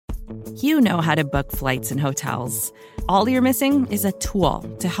You know how to book flights and hotels. All you're missing is a tool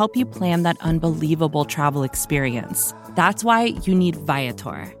to help you plan that unbelievable travel experience. That's why you need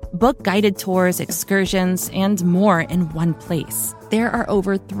Viator. Book guided tours, excursions, and more in one place. There are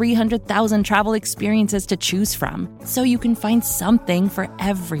over 300,000 travel experiences to choose from, so you can find something for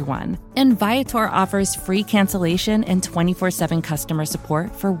everyone. And Viator offers free cancellation and 24/7 customer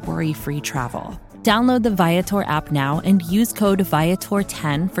support for worry-free travel. Download the Viator app now and use code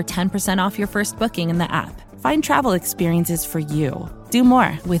Viator10 for 10% off your first booking in the app. Find travel experiences for you. Do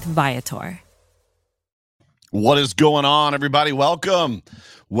more with Viator. What is going on, everybody? Welcome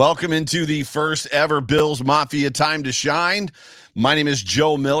into the first ever Bills Mafia Time to Shine. My name is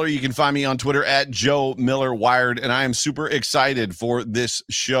Joe Miller. You can find me on Twitter at Joe Miller Wired, and I am super excited for this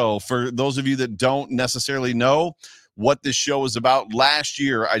show. For those of you that don't necessarily know what this show is about, last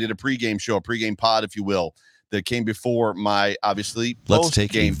year I did a pregame show, a pregame pod, if you will, that came before my, obviously,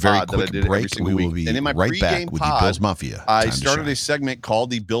 post-game pod that I did every single week. And in my pregame pod, Bills Mafia I started a segment called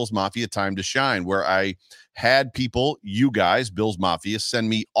the Bills Mafia Time to Shine, where I had people, you guys, Bills Mafia, send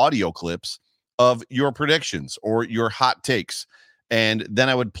me audio clips of your predictions or your hot takes. And then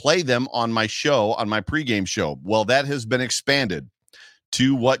I would play them on my show, on my pregame show. Well, that has been expanded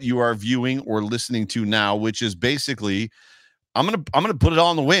to what you are viewing or listening to now, which is basically, I'm gonna put it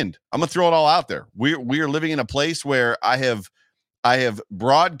all in the wind. I'm gonna throw it all out there. We are living in a place where I have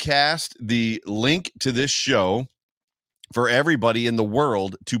broadcast the link to this show for everybody in the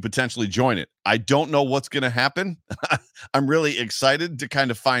world to potentially join it. I don't know what's going to happen. I'm really excited to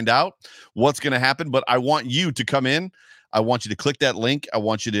kind of find out what's going to happen, but I want you to come in. I want you to click that link. I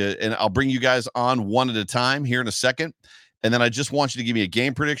want you to, and I'll bring you guys on one at a time here in a second. And then I just want you to give me a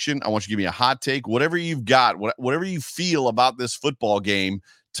game prediction. I want you to give me a hot take, whatever you've got, whatever you feel about this football game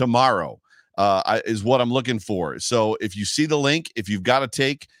tomorrow is what I'm looking for. So if you see the link, if you've got a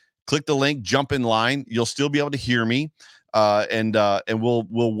take, click the link, jump in line. You'll still be able to hear me. And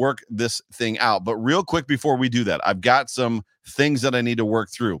we'll work this thing out. But real quick before we do that, I've got some things that I need to work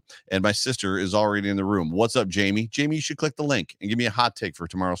through. And my sister is already in the room. What's up, Jamie? Jamie, you should click the link and give me a hot take for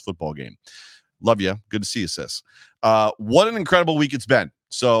tomorrow's football game. Love you. Good to see you, sis. What an incredible week it's been.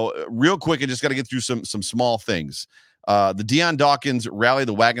 So real quick, I just got to get through some small things. The Deion Dawkins Rally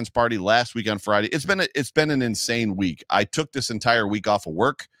the Wagons party last week on Friday. It's been an insane week. I took this entire week off of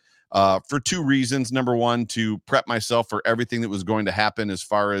work. For two reasons. Number one, to prep myself for everything that was going to happen as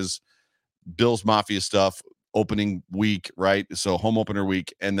far as Bills Mafia stuff, opening week, right? So home opener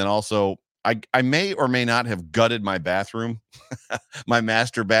week. And then also, I may or may not have gutted my bathroom, my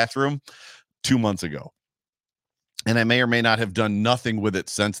master bathroom, 2 months ago. And I may or may not have done nothing with it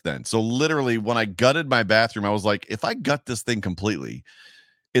since then. So literally, when I gutted my bathroom, I was like, if I gut this thing completely,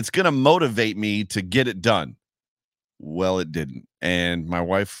 it's going to motivate me to get it done. Well, it didn't. And my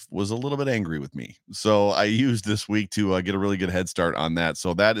wife was a little bit angry with me. So I used this week to get a really good head start on that.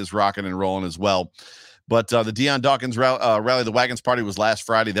 So that is rocking and rolling as well. But the Deion Dawkins Rally the Wagons party was last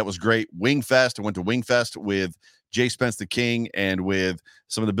Friday. That was great. Wingfest. I went to Wingfest with Jay Spence the King and with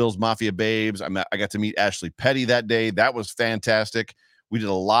some of the Bills Mafia babes. I got to meet Ashley Petty that day. That was fantastic. We did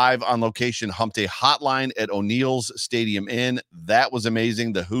a live on location Hump Day hotline at O'Neill's Stadium Inn. That was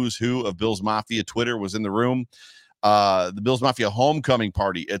amazing. The who's who of Bills Mafia Twitter was in the room. The Bills Mafia homecoming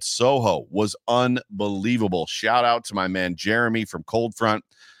party at Soho was unbelievable. Shout out to my man Jeremy from Cold Front.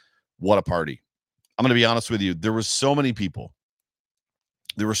 What a party. I'm going to be honest with you. There were so many people.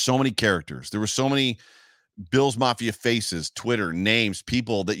 There were so many characters. There were so many Bills Mafia faces, Twitter, names,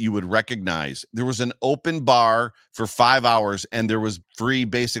 people that you would recognize. There was an open bar for 5 hours, and there was free,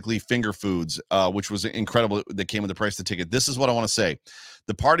 basically, finger foods, which was incredible. That came with the price of the ticket. This is what I want to say.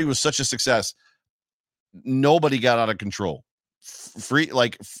 The party was such a success. Nobody got out of control.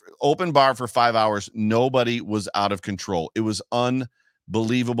 Open bar for 5 hours. Nobody was out of control. It was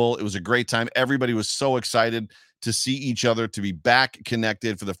unbelievable. It was a great time. Everybody was so excited to see each other, to be back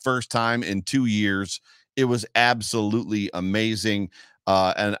connected for the first time in 2 years. It was absolutely amazing.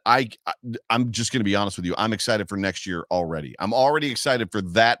 And I'm just going to be honest with you. I'm excited for next year already. I'm already excited for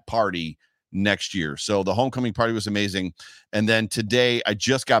that party next year. So the homecoming party was amazing. And then today I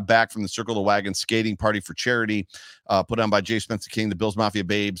just got back from the Circle the Wagon skating party for charity, put on by Jay Spencer King, the Bills Mafia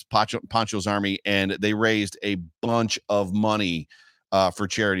babes, Poncho's Army, and they raised a bunch of money for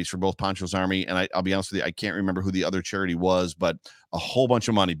charities for both Poncho's Army. And I'll be honest with you, I can't remember who the other charity was, but a whole bunch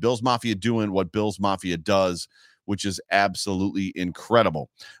of money. Bills Mafia doing what Bills Mafia does, which is absolutely incredible.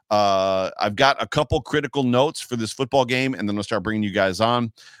 I've got a couple critical notes for this football game, and then I'll start bringing you guys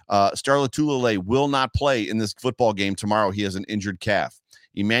on. Star Lotulelei will not play in this football game tomorrow. He has an injured calf.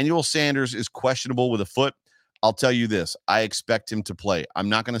 Emmanuel Sanders is questionable with a foot. I'll tell you this. I expect him to play. I'm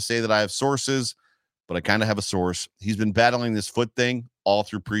not going to say that I have sources, but I kind of have a source. He's been battling this foot thing all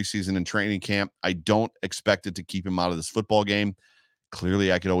through preseason and training camp. I don't expect it to keep him out of this football game.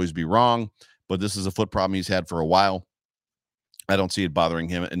 Clearly, I could always be wrong, but this is a foot problem he's had for a while. I don't see it bothering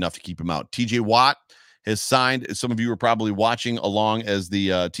him enough to keep him out. TJ Watt has signed. Some of you were probably watching along as the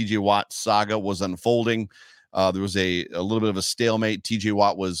TJ Watt saga was unfolding. There was a little bit of a stalemate. TJ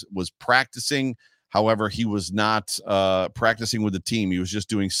Watt was practicing. However, he was not practicing with the team. He was just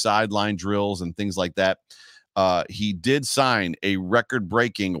doing sideline drills and things like that. He did sign a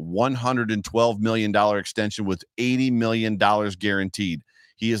record-breaking $112 million extension with $80 million guaranteed.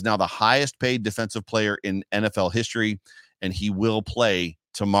 He is now the highest-paid defensive player in NFL history, and he will play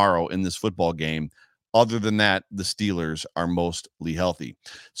tomorrow in this football game. Other than that, the Steelers are mostly healthy.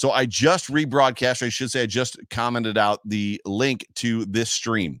 So I just rebroadcast, or I should say I just commented out the link to this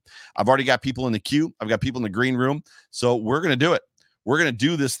stream. I've already got people in the queue. I've got people in the green room. So we're going to do it. We're going to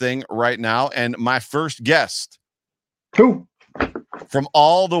do this thing right now. And my first guest, who from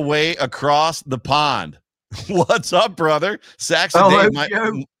all the way across the pond. What's up, brother? Saxon Dave,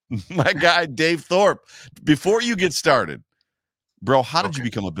 my guy, Dave Thorpe. Before you get started, bro, how did you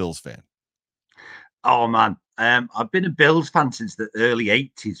become a Bills fan? Oh, man. I've been a Bills fan since the early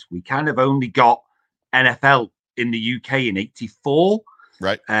 80s. We kind of only got NFL in the UK in 84.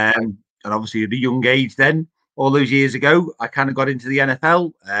 Right. And obviously at a young age then, all those years ago, I kind of got into the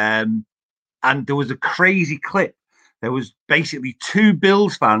NFL. And there was a crazy clip. There was basically two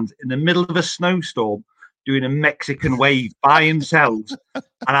Bills fans in the middle of a snowstorm doing a Mexican wave by themselves. And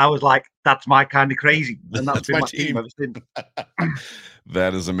I was like, that's my kind of crazy. And that's been my team ever since.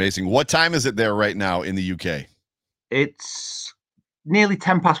 That is amazing. What time is it there right now in the UK? It's nearly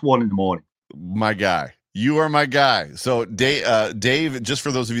 1:10 in the morning. My guy. You are my guy. So Dave, just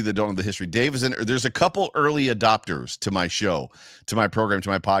for those of you that don't know the history, Dave is there's a couple early adopters to my show, to my program, to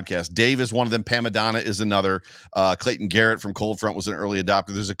my podcast. Dave is one of them. Pam Madonna is another. Clayton Garrett from Cold Front was an early adopter.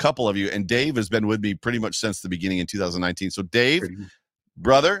 There's a couple of you, and Dave has been with me pretty much since the beginning in 2019. So Dave,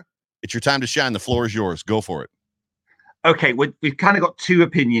 brother, it's your time to shine. The floor is yours. Go for it. Okay, we've kind of got two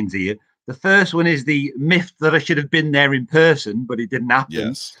opinions here. The first one is the myth that I should have been there in person, but it didn't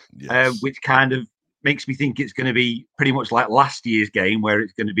happen. Yes. Which kind of makes me think it's going to be pretty much like last year's game, where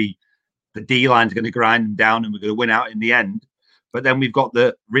it's going to be the D-line's going to grind them down and we're going to win out in the end. But then we've got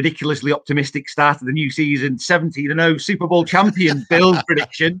the ridiculously optimistic start of the new season, 17-0 Super Bowl champion Bills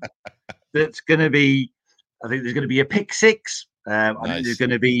prediction. That's going to be, I think there's going to be a pick six. I think there's going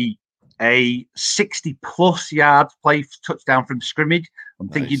to be a 60-plus yards play touchdown from scrimmage. I'm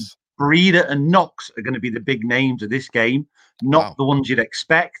thinking Breida and Knox are going to be the big names of this game, not the ones you'd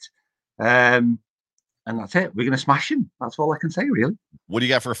expect. And that's it. We're going to smash him. That's all I can say, really. What do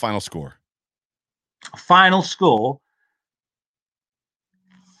you got for a final score? Final score,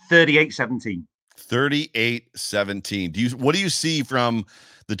 38-17. 38-17. What do you see from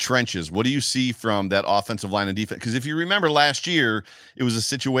the trenches? What do you see from that offensive line and defense? Because if you remember last year, it was a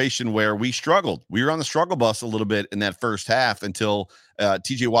situation where we struggled. We were on the struggle bus a little bit in that first half until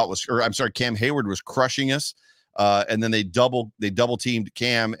Cam Hayward was crushing us. And then they double teamed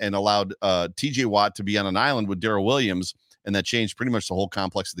Cam and allowed TJ Watt to be on an island with Darrell Williams, and that changed pretty much the whole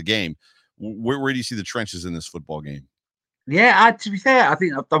complex of the game. Where do you see the trenches in this football game? Yeah, to be fair, I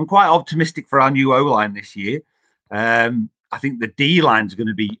think I'm quite optimistic for our new O-line this year. I think the D-line is going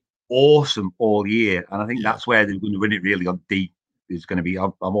to be awesome all year, and I think that's where they're going to win it really on D. Is going to be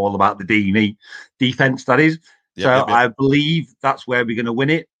I'm all about the D defense, that is. I believe that's where we're going to win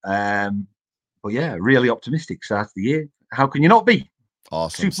it. But yeah, really optimistic start of the year. How can you not be?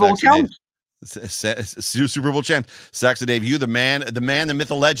 Awesome. Super Bowl champs. Super Bowl champ. Saxon Dave, you the man, the myth,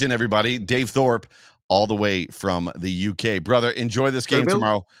 the legend, everybody. Dave Thorpe, all the way from the UK. Brother, enjoy this game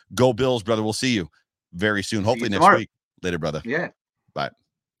tomorrow. Go Bills, brother. We'll see you very soon. Hopefully next week. Later, brother. Yeah. Bye.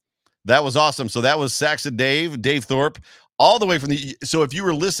 That was awesome. So that was Saxon Dave Thorpe, all the way from the. So if you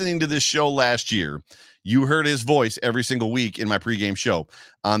were listening to this show last year, you heard his voice every single week in my pregame show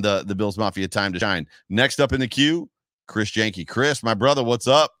on the Bills Mafia Time to Shine. Next up in the queue, Chris Janke. Chris, my brother, what's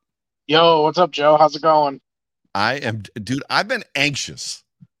up? Yo, what's up, Joe? How's it going? I've been anxious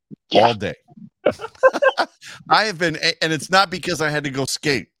all day. I have been, and it's not because I had to go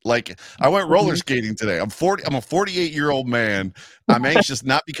skate. Like I went roller skating today. I'm a 48-year-old man. I'm anxious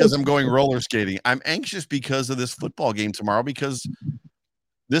not because I'm going roller skating. I'm anxious because of this football game tomorrow, because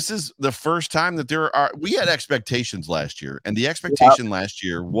this is the first time that we had expectations last year, and the expectation last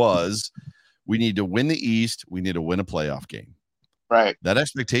year was we need to win the East. We need to win a playoff game. Right. That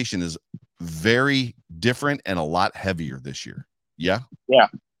expectation is very different and a lot heavier this year. Yeah. Yeah.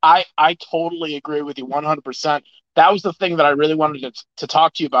 I totally agree with you 100%. That was the thing that I really wanted to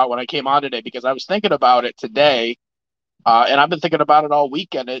talk to you about when I came on today, because I was thinking about it today, and I've been thinking about it all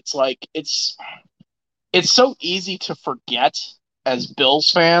weekend. It's like it's so easy to forget as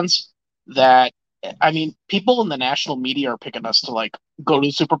Bills fans that, I mean, people in the national media are picking us to like go to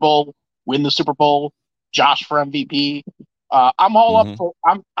the Super Bowl, win the Super Bowl, Josh for MVP. I'm all up for.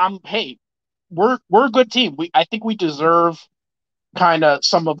 Hey, we're a good team. I think we deserve kind of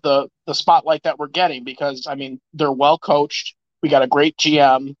some of the spotlight that we're getting, because I mean, they're well coached. We got a great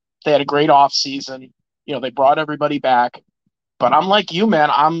GM. They had a great off season. They brought everybody back. But I'm like you, man.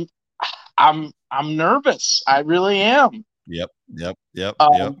 I'm nervous. I really am. Yep.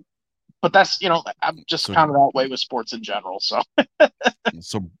 But that's, I'm just kind of that way with sports in general. So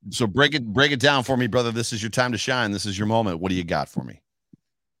so break it down for me, brother. This is your time to shine. This is your moment. What do you got for me?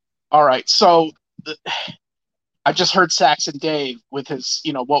 All right. So I just heard Saxon Dave with his,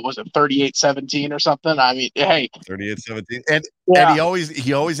 what was it, 38-17 or something. I mean, hey, 38-17, and he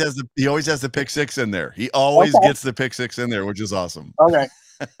always has the pick six in there. He always gets the pick six in there, which is awesome. Okay.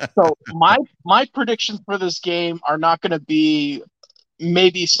 So my predictions for this game are not going to be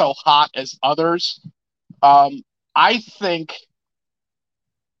maybe so hot as others. I think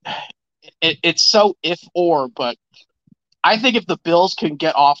it's so if or, but I think if the Bills can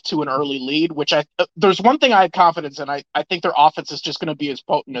get off to an early lead, which there's one thing I have confidence in. I think their offense is just going to be as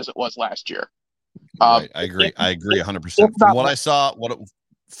potent as it was last year. Right. I agree 100%. From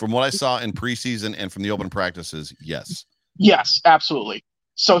what I saw in preseason and from the open practices, yes. Yes, absolutely.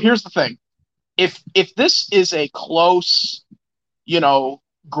 So here's the thing. If this is a close,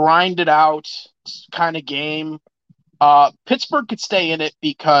 grinded out kind of game, Pittsburgh could stay in it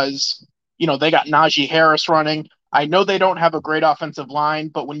because, they got Najee Harris running. I know they don't have a great offensive line,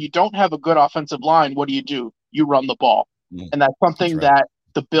 but when you don't have a good offensive line, what do? You run the ball. And that's something that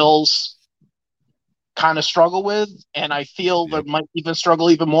the Bills kind of struggle with. And I feel they might even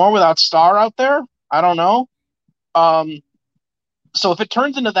struggle even more without Starr out there. I don't know. So if it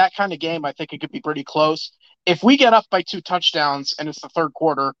turns into that kind of game, I think it could be pretty close. If we get up by 2 touchdowns and it's the third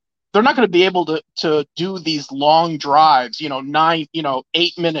quarter, they're not going to be able to do these long drives,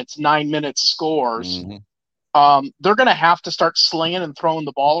 8 minutes, 9 minutes scores. They're going to have to start slinging and throwing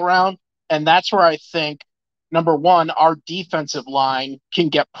the ball around. And that's where I think, number one, our defensive line can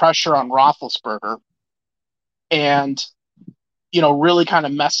get pressure on Roethlisberger and, really kind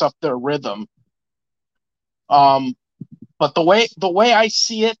of mess up their rhythm. But the way I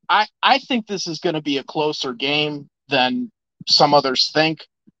see it, I think this is going to be a closer game than some others think.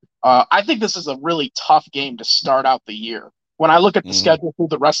 I think this is a really tough game to start out the year. When I look at the schedule through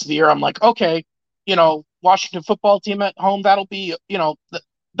the rest of the year, I'm like, okay, Washington football team at home, that'll be,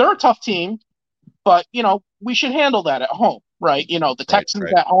 they're a tough team, but, we should handle that at home, right? The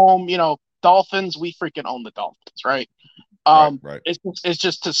Texans at home, Dolphins, we freaking own the Dolphins, right? It's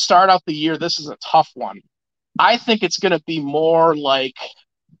just to start out the year, this is a tough one. I think it's going to be more like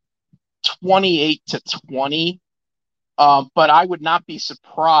 28-20, but I would not be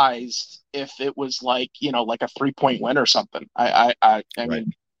surprised if it was like a 3-point win or something. I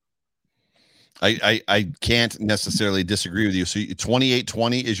mean, I can't necessarily disagree with you. So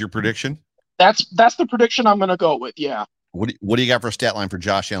 28-20 is your prediction? That's the prediction I'm going to go with. Yeah. What do you got for a stat line for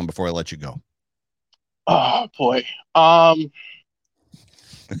Josh Allen before I let you go? Oh boy.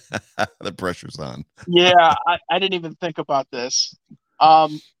 The pressure's on. Yeah, I didn't even think about this.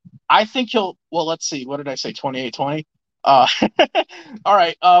 I think let's see. What did I say? 28-20? All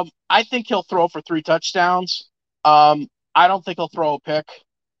right. I think he'll throw for 3 touchdowns. I don't think he'll throw a pick.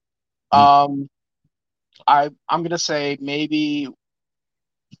 I'm going to say maybe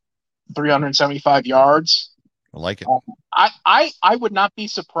 375 yards. I like it. I would not be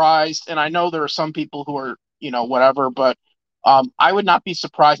surprised, and I know there are some people who are, whatever, but I would not be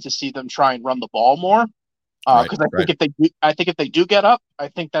surprised to see them try and run the ball more. Because I think if they do get up, I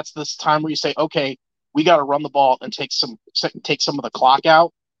think that's this time where you say, okay, we got to run the ball and take some of the clock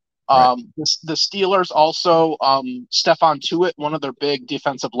out. The Steelers also, Stephon Tuitt, one of their big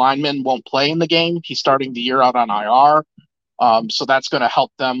defensive linemen, won't play in the game. He's starting the year out on IR. So that's going to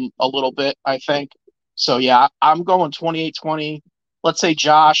help them a little bit, I think. So, yeah, I'm going 28-20. Let's say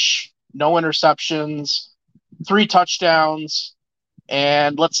Josh, no interceptions, 3 touchdowns,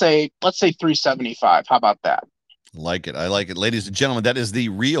 and let's say 375. How about that? I like it. Ladies and gentlemen, that is the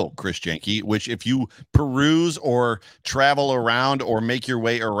real Chris Jenke, which if you peruse or travel around or make your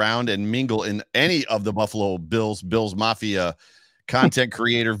way around and mingle in any of the Buffalo Bills Mafia content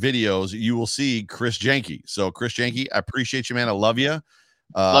creator videos, you will see Chris Jenke. So Chris Jenke, I appreciate you, man. I love you.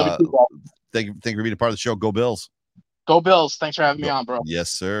 Love you too, bro. Thank you for being a part of the show. Go Bills. Go Bills. Thanks for having me on, bro. Yes,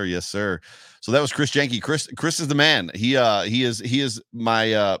 sir. Yes, sir. So that was Chris Jenke. Chris is the man. He is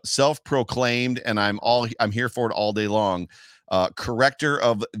my self-proclaimed, and I'm here for it all day long. Corrector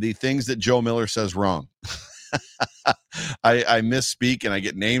of the things that Joe Miller says wrong. I misspeak and I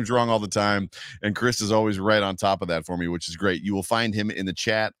get names wrong all the time, and Chris is always right on top of that for me, which is great. You will find him in the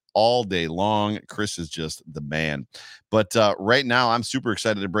chat all day long. Chris is just the man. But right now, I'm super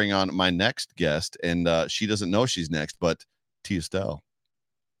excited to bring on my next guest, and she doesn't know she's next, but T. Estelle.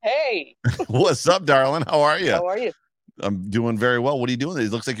 Hey. What's up, darling? How are you? How are you? I'm doing very well. What are you doing?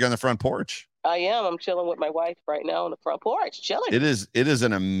 It looks like you're on the front porch. I am. I'm chilling with my wife right now on the front porch, chilling. It is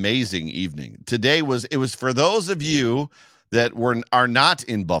an amazing evening. Today was for those of you that are not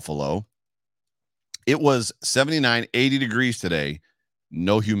in Buffalo. It was 79, 80 degrees today.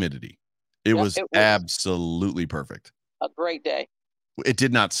 No humidity. It was absolutely perfect. A great day. It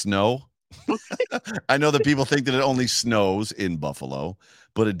did not snow. I know that people think that it only snows in Buffalo,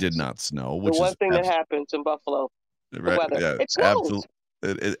 but it did not snow. Which the one thing that happens in Buffalo, the weather. Yeah, it snows.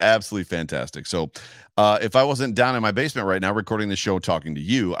 It's absolutely fantastic. So if I wasn't down in my basement right now recording the show talking to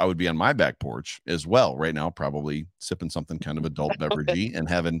you, I would be on my back porch as well right now, probably sipping something kind of adult beveragey and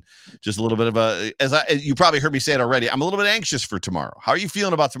having just a little bit of you probably heard me say it already, I'm a little bit anxious for tomorrow. How are you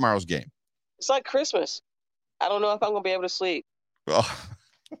feeling about tomorrow's game? It's like Christmas. I don't know if I'm going to be able to sleep. Oh.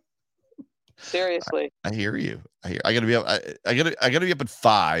 Seriously. I hear you. I gotta be up. I gotta be up at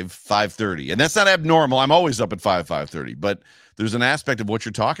 5:30, and that's not abnormal. I'm always up at 5:30, but there's an aspect of what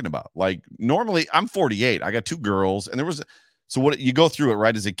you're talking about. Like normally, I'm 48. I got 2 girls, and so what you go through it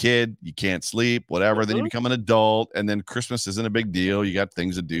right as a kid. You can't sleep, whatever. Mm-hmm. Then you become an adult, and then Christmas isn't a big deal. You got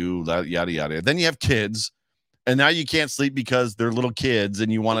things to do, yada yada. Then you have kids, and now you can't sleep because they're little kids,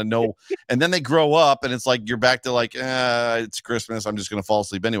 and you want to know. And then they grow up, and it's like you're back to like, it's Christmas. I'm just gonna fall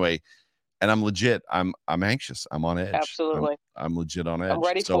asleep anyway. And I'm legit. I'm anxious. I'm on edge. Absolutely. I'm legit on edge. I'm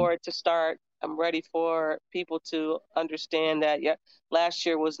ready for it to start. I'm ready for people to understand that last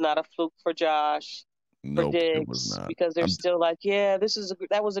year was not a fluke for Josh. Nope, Diggs, it was not. Because they're still like,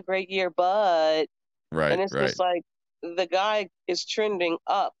 that was a great year, but right. And it's just like the guy is trending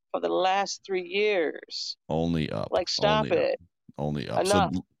up for the last 3 years. Only up. Like stop it. Only up.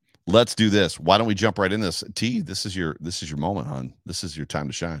 Enough. So let's do this. Why don't we jump right in this? T, this is your moment, hon. This is your time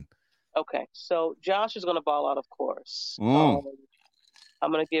to shine. Okay, so Josh is going to ball out, of course. I'm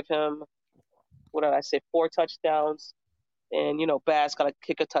going to give him, 4 touchdowns. And, Bass got to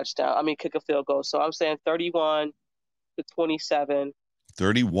kick a field goal. So I'm saying 31-27.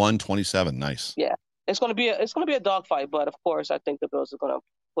 31-27, nice. Yeah, it's going to be a dogfight, but of course I think the Bills are going to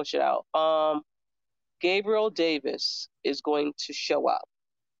push it out. Gabriel Davis is going to show up.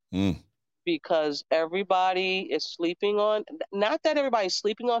 Because everybody is sleeping on, not that everybody's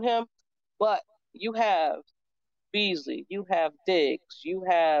sleeping on him, but you have Beasley, you have Diggs, you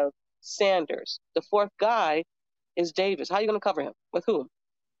have Sanders. The fourth guy is Davis. How are you going to cover him? With whom?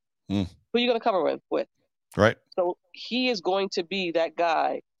 Who are you going to cover him with? Right. So he is going to be that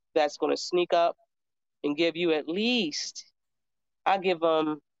guy that's going to sneak up and give you at least, I give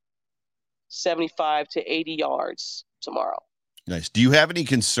him 75 to 80 yards tomorrow. Nice. Do you have any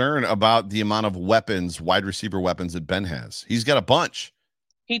concern about the amount of weapons, wide receiver weapons that Ben has? He's got a bunch.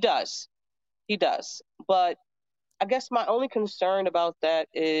 He does. But I guess my only concern about that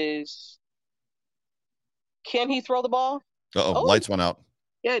is, can he throw the ball? Uh-oh, lights went out.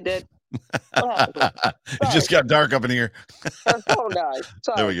 Yeah, it did. It just got dark up in here. Her phone died.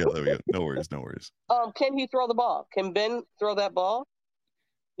 Sorry. There we go. No worries. Can he throw the ball? Can Ben throw that ball?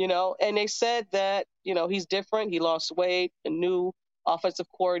 And they said that, he's different. He lost weight, a new offensive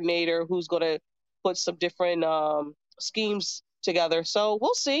coordinator who's going to put some different schemes together. So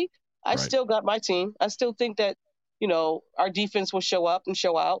we'll see. I still got my team. I still think that, our defense will show up and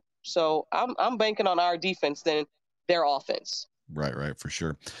show out. So I'm banking on our defense than their offense. Right, for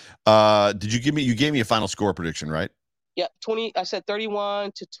sure. You gave me a final score prediction, right? Yeah, 20. I said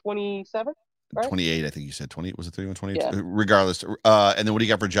 31-27. Right? 28, I think you said 20. Was it 31-20? Yeah. Regardless. And then what do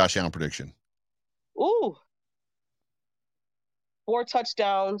you got for Josh Allen prediction? Ooh. 4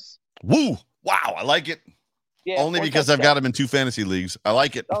 touchdowns. Woo! Wow, I like it. Yeah, only because I've got him in 2 fantasy leagues. I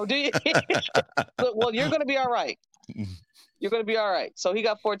like it. Oh, do you? Well, you're going to be all right. You're going to be all right. So he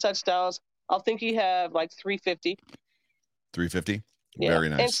got 4 touchdowns. I think he had like 350. 350? Yeah. Very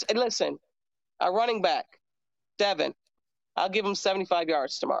nice. And listen, our running back, Devin, I'll give him 75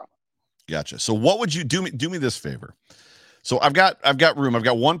 yards tomorrow. Gotcha. So what would you do me this favor? So I've got room. I've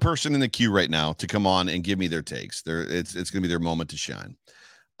got one person in the queue right now to come on and give me their takes. It's going to be their moment to shine.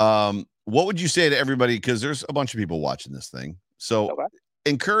 What would you say to everybody? Because there's a bunch of people watching this thing. So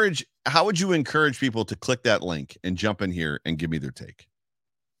encourage how would you encourage people to click that link and jump in here and give me their take?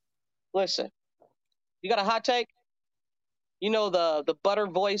 Listen, you got a hot take? You know the butter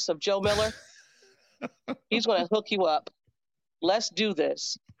voice of Joe Miller? He's going to hook you up. Let's do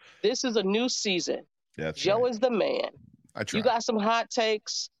this. This is a new season. Joe is the man. You got some hot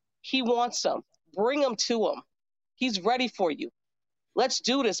takes. He wants them. Bring them to him. He's ready for you. Let's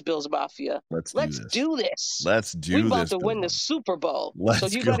do this, Bills Mafia. Let's do this. We're about to win the Super Bowl. So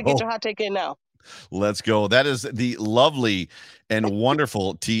you got to get your hot take in now. Let's go. That is the lovely and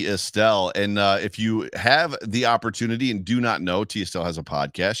wonderful T. Estelle. And if you have the opportunity and do not know, T. Estelle has a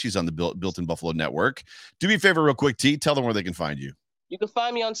podcast. She's on the Built in Buffalo Network. Do me a favor real quick, T. Tell them where they can find you. You can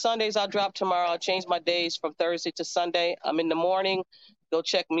find me on Sundays. I'll drop tomorrow. I'll change my days from Thursday to Sunday. I'm in the morning. Go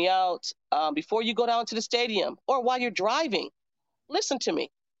check me out. Before you go down to the stadium or while you're driving, listen to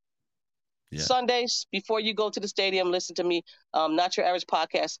me. Yeah. Sundays, before you go to the stadium, listen to me. Not Your Average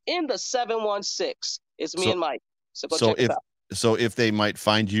Podcast in the 716. It's me and Mike. So go check it out. So if they might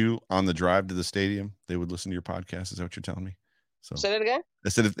find you on the drive to the stadium, they would listen to your podcast. Is that what you're telling me? So say that again? I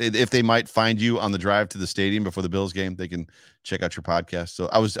said if they might find you on the drive to the stadium before the Bills game, they can check out your podcast. So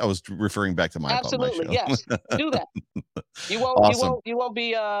I was referring back to my absolutely show. Yes. Do that. You won't awesome. you won't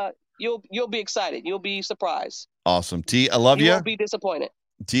be you'll be excited. You'll be surprised. Awesome. T, I love you. You won't be disappointed.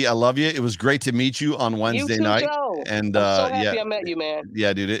 T, I love you. It was great to meet you on Wednesday night. Joe. And I'm so happy I met you, man.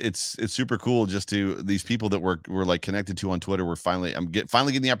 Yeah, dude, it's super cool just to these people that we're like connected to on Twitter. We're finally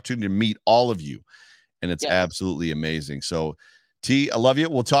getting the opportunity to meet all of you, and it's absolutely amazing. So, T, I love you.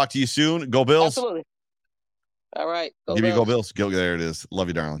 We'll talk to you soon. Go Bills. Absolutely. All right. Go Bills. Go there. It is. Love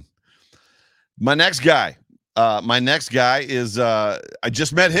you, darling. My next guy is I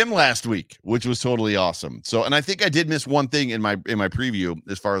just met him last week, which was totally awesome. So, and I think I did miss one thing in my preview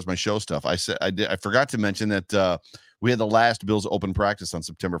as far as my show stuff. I forgot to mention that we had the last Bills open practice on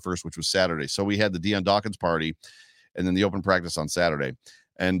September 1st, which was Saturday. So we had the Deion Dawkins party and then the open practice on Saturday.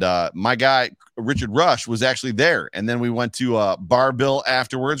 And my guy Richard Rush was actually there. And then we went to Bar Bill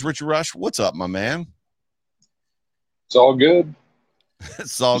afterwards. Richard Rush, what's up, my man? It's all good.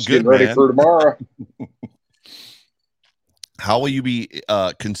 It's all just good, ready man. for tomorrow. How will you be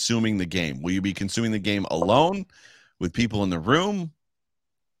consuming the game? Will you be consuming the game alone, with people in the room?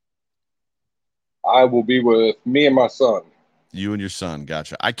 I will be with me and my son. You and your son.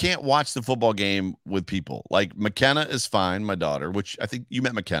 Gotcha. I can't watch the football game with people. Like McKenna is fine, my daughter, which I think you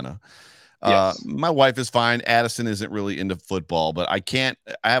met McKenna. Yes. My wife is fine. Addison isn't really into football, but I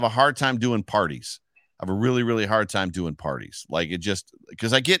have a hard time doing parties. I have a really, really hard time doing parties. Like it just,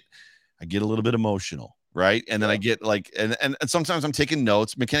 because I get a little bit emotional. Right. And then I get like, and sometimes I'm taking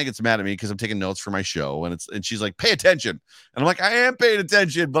notes. McKenna gets mad at me because I'm taking notes for my show. And she's like, pay attention. And I'm like, I am paying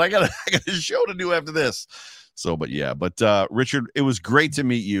attention, but I got a show to do after this. So, but Richard, it was great to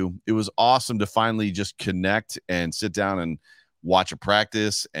meet you. It was awesome to finally just connect and sit down and watch a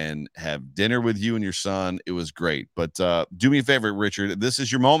practice and have dinner with you and your son. It was great. But do me a favor, Richard. This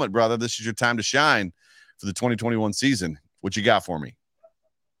is your moment, brother. This is your time to shine for the 2021 season. What you got for me?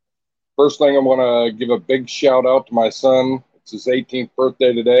 First thing, I'm going to give a big shout out to my son. It's his 18th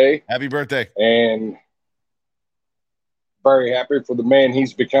birthday today. Happy birthday. And very happy for the man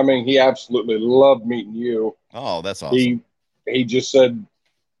he's becoming. He absolutely loved meeting you. Oh, that's awesome. He just said,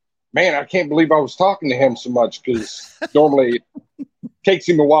 man, I can't believe I was talking to him so much, because normally it takes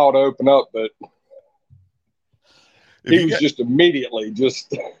him a while to open up, but he was just immediately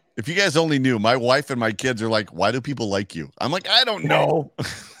just... If you guys only knew, my wife and my kids are like, why do people like you? I'm like, I don't know.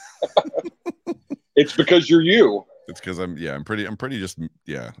 It's because you're you. It's because I'm pretty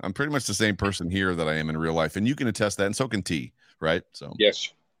much the same person here that I am in real life. And you can attest that. And so can T, right? So,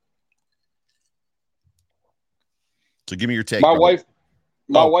 yes. So give me your take. My wife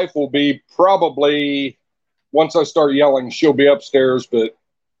will be probably, once I start yelling, she'll be upstairs, but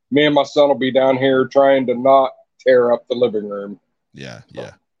me and my son will be down here trying to not tear up the living room. Yeah.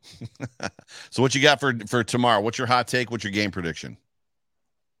 Yeah. So what you got for tomorrow? What's your hot take? What's your game prediction?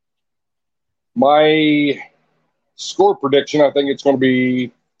 My score prediction, I think it's going to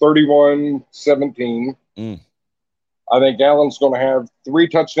be 31-17. I think Allen's going to have 3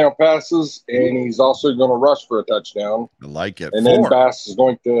 touchdown passes, and he's also going to rush for a touchdown. I like it. And then Bass is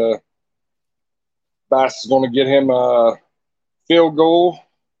going to get him a field goal,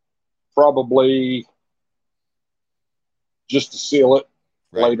 probably just to seal it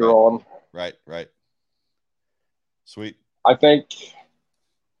later on. Right. Sweet. I think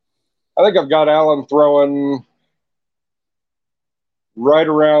I've got Allen throwing right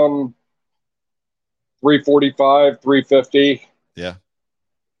around 345, 350. Yeah.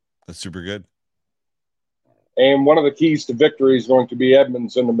 That's super good. And one of the keys to victory is going to be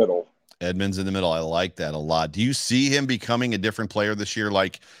Edmonds in the middle. Edmonds in the middle. I like that a lot. Do you see him becoming a different player this year?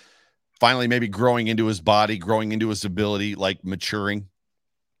 Like finally maybe growing into his body, growing into his ability, like maturing?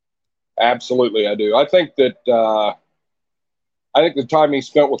 Absolutely, I do. I think that the time he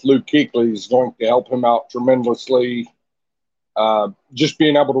spent with Luke Kuechly is going to help him out tremendously. Just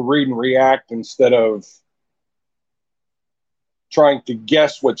being able to read and react instead of trying to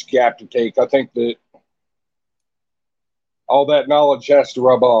guess which gap to take. I think that all that knowledge has to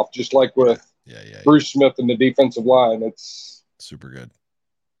rub off, just like with Bruce Smith and the defensive line. It's super good.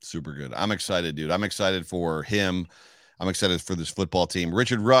 Super good. I'm excited, dude. I'm excited for him. I'm excited for this football team.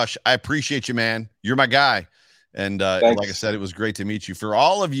 Richard Rush, I appreciate you, man. You're my guy. And like I said, it was great to meet you. For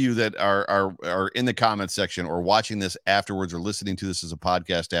all of you that are in the comments section or watching this afterwards or listening to this as a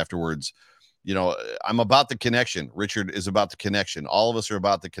podcast afterwards, you know, I'm about the connection. Richard is about the connection. All of us are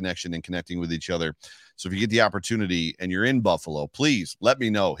about the connection and connecting with each other. So if you get the opportunity and you're in Buffalo, please let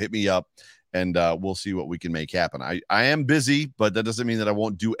me know. Hit me up, and we'll see what we can make happen. I am busy, but that doesn't mean that I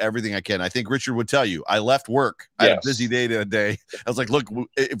won't do everything I can. I think Richard would tell you, I left work. I had a busy day today. I was like, look,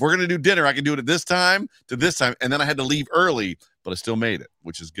 if we're going to do dinner, I can do it at this time to this time. And then I had to leave early, but I still made it,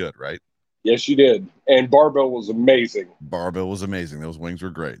 which is good, right? Yes, you did. And Barbell was amazing. Barbell was amazing. Those wings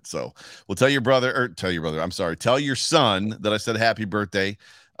were great. So we'll tell your son that I said happy birthday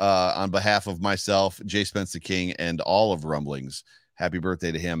on behalf of myself, Jay Spence the King, and all of Rumblings. Happy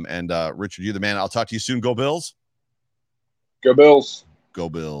birthday to him. And Richard, you're the man. I'll talk to you soon. Go Bills. Go Bills. Go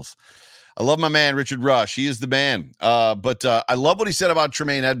Bills. I love my man, Richard Rush. He is the man. But I love what he said about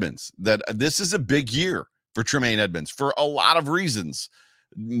Tremaine Edmonds, that this is a big year for Tremaine Edmonds for a lot of reasons,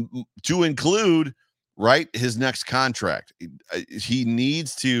 to include, right, his next contract. He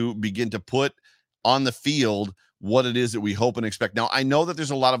needs to begin to put on the field what it is that we hope and expect. Now, I know that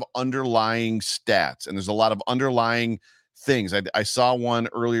there's a lot of underlying stats and there's a lot of underlying things. I saw one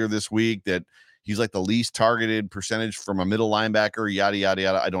earlier this week that he's like the least targeted percentage from a middle linebacker, yada, yada,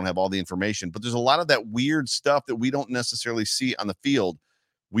 yada. I don't have all the information, but there's a lot of that weird stuff that we don't necessarily see on the field.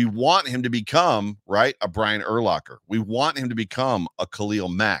 We want him to become, right, a Brian Urlacher. We want him to become a Khalil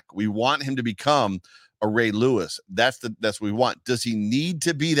Mack. We want him to become a Ray Lewis. That's what we want. Does he need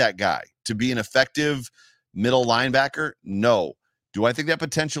to be that guy to be an effective middle linebacker? No. Do I think that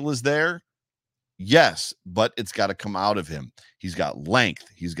potential is there? Yes, but it's got to come out of him. He's got length.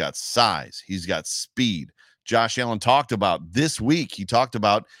 He's got size. He's got speed. Josh Allen talked about this week. He talked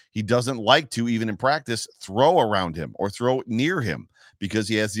about he doesn't like to, even in practice, throw around him or throw near him because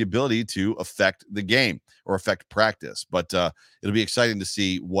he has the ability to affect the game or affect practice. But it'll be exciting to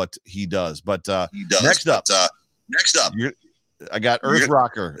see what he does. But next up, I got Earth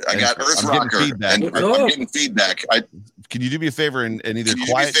Rocker. I'm getting feedback. Can you do me a favor and either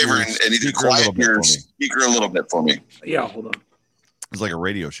quiet your speaker a little bit for me? Yeah, hold on. It's like a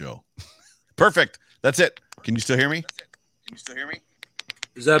radio show. Perfect. That's it. Can you still hear me?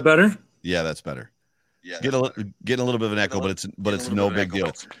 Is that better? Yeah, that's better. Yeah, getting a little bit of an echo, but it's no big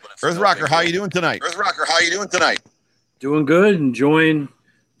deal. Earth Rocker, how you doing tonight? Doing good. Enjoying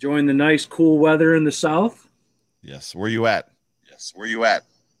the nice, cool weather in the south. Yes. Where you at?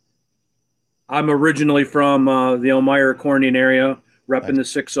 I'm originally from the Elmira Corning area, repping the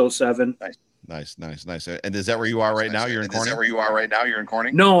 607. Nice. And is that where you are right now? You're in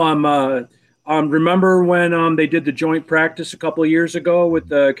Corning? No, remember when they did the joint practice a couple of years ago with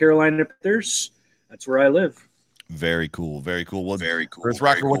the Carolina Panthers? That's where I live. Very cool. Well, very cool. Earth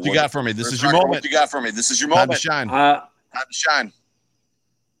Rocker, what you got for me? This is your moment. Time to shine. Time to shine.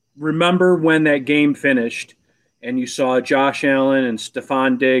 Remember when that game finished and you saw Josh Allen and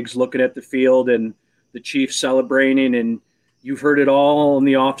Stephon Diggs looking at the field and the Chiefs celebrating, and you've heard it all in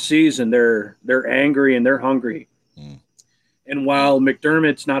the offseason. They're angry and they're hungry. And while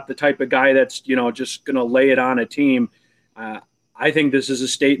McDermott's not the type of guy that's, just going to lay it on a team, I think this is a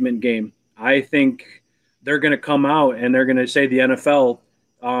statement game. I think they're going to come out and they're going to say the NFL,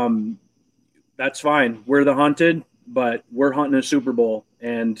 that's fine. We're the hunted, but we're hunting a Super Bowl,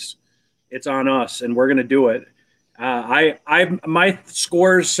 and it's on us, and we're going to do it. My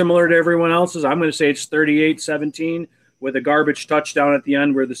score is similar to everyone else's. I'm going to say it's 38-17 with a garbage touchdown at the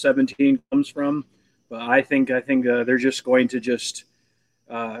end where the 17 comes from. But I think they're just going to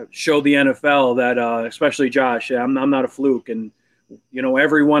show the NFL that, especially Josh, I'm not a fluke, and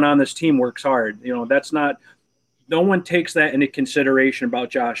everyone on this team works hard. No one takes that into consideration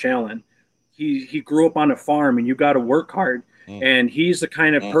about Josh Allen. He grew up on a farm, and you got to work hard. And he's the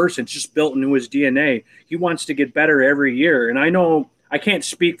kind of person, it's just built into his DNA. He wants to get better every year. And I know I can't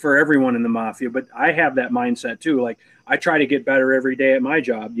speak for everyone in the Mafia, but I have that mindset too. Like, I try to get better every day at my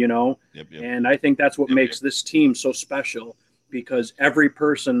job, and I think that's what makes this team so special, because every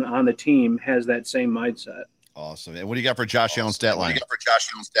person on the team has that same mindset. Awesome. And what do you got for Josh Allen's stat line?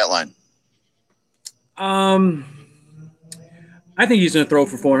 I think he's going to throw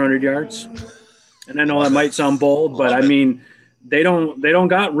for 400 yards. And I know that might sound bold, but I mean, they don't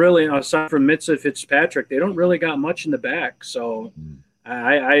got really, aside from Mitzvah Fitzpatrick, they don't really got much in the back. So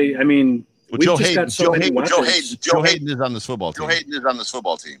I mean, Joe Hayden is on this football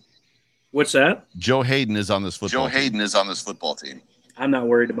team. What's that? Joe Hayden is on this football team. I'm not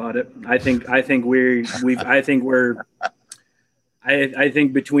worried about it. I think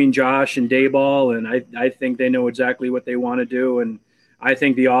between Josh and Dayball, and I think they know exactly what they want to do, and I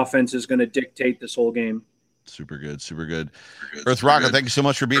think the offense is going to dictate this whole game. Super good. Earth Rocker, thank you so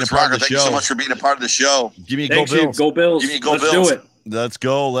much for being a part of the show. Give me a Go Bills. Go Bills. Let's do it.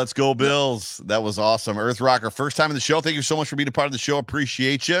 Let's go Bills. That was awesome. Earth Rocker, first time in the show. Thank you so much for being a part of the show.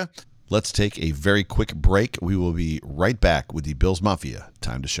 Appreciate you. Let's take a very quick break. We will be right back with the Bills Mafia.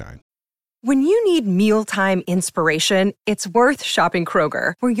 Time to shine. When you need mealtime inspiration, it's worth shopping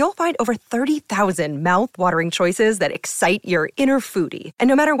Kroger, where you'll find over 30,000 mouth-watering choices that excite your inner foodie. And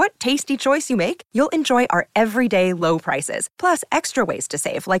no matter what tasty choice you make, you'll enjoy our everyday low prices, plus extra ways to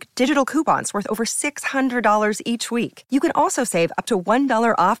save, like digital coupons worth over $600 each week. You can also save up to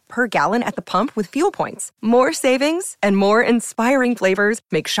 $1 off per gallon at the pump with fuel points. More savings and more inspiring flavors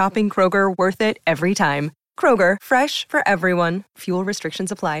make shopping Kroger worth it every time. Kroger, fresh for everyone. Fuel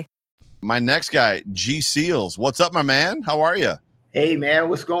restrictions apply. My next guy, G Seals. What's up, my man? How are you? Hey, man.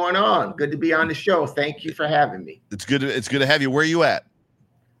 What's going on? Good to be on the show. Thank you for having me. It's good to have you. Where are you at?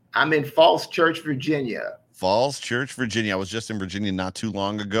 I'm in Falls Church, Virginia. Falls Church, Virginia. I was just in Virginia not too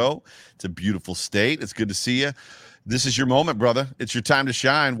long ago. It's a beautiful state. It's good to see you. This is your moment, brother. It's your time to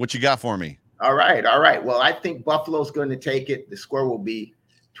shine. What you got for me? All right. Well, I think Buffalo's going to take it. The score will be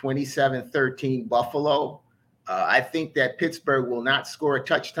 27-13 Buffalo. I think that Pittsburgh will not score a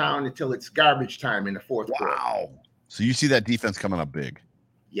touchdown until it's garbage time in the fourth quarter. Wow. So you see that defense coming up big?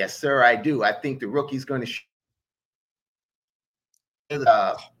 Yes, sir, I do. I think the rookie's going to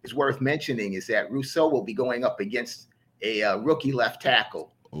is worth mentioning is that Rousseau will be going up against a rookie left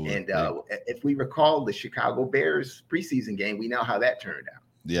tackle. Ooh, and if we recall the Chicago Bears preseason game, we know how that turned out.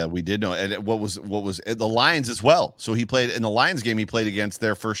 Yeah, we did know. And what was the Lions as well. So he played in the Lions game. He played against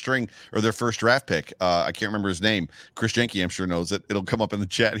their first string or their first draft pick. I can't remember his name. Chris Jenke, I'm sure, knows it. It'll come up in the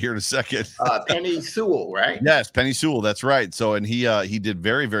chat here in a second. Penny Sewell, right? Yes, Penny Sewell. That's right. So, and he did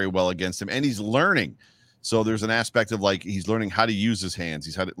very, very well against him, and he's learning. So there's an aspect of like he's learning how to use his hands.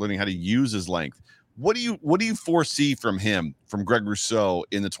 He's learning how to use his length. What do you foresee from him, from Greg Rousseau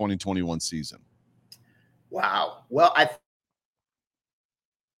in the 2021 season? Wow. Well,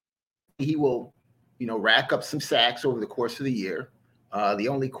 he will, rack up some sacks over the course of the year. The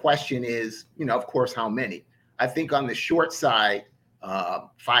only question is, of course, how many. I think on the short side,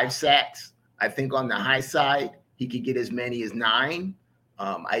 5 sacks. I think on the high side, he could get as many as 9.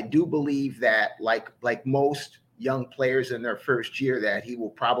 I do believe that, like most young players in their first year, that he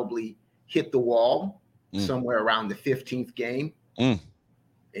will probably hit the wall somewhere around the 15th game.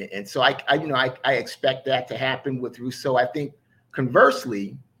 And so I expect that to happen with Rousseau. I think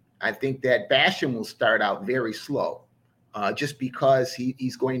conversely, I think that Basham will start out very slow, just because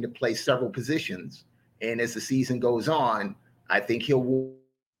he's going to play several positions. And as the season goes on, I think he'll be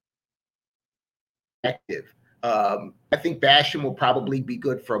active. I think Basham will probably be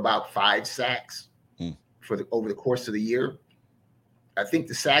good for about 5 sacks over the course of the year. I think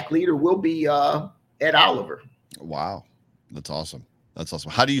the sack leader will be Ed Oliver. Wow. That's awesome.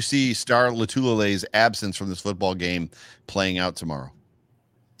 How do you see Star Lotulelei's absence from this football game playing out tomorrow?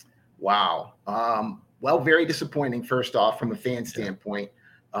 Wow. Well, very disappointing, first off, from a fan standpoint.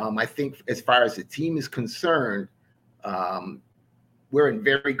 I think as far as the team is concerned, we're in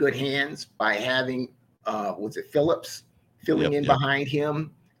very good hands by having, Phillips filling in behind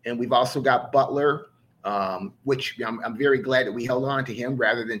him. And we've also got Butler, which I'm very glad that we held on to him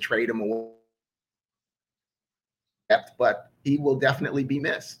rather than trade him away. But he will definitely be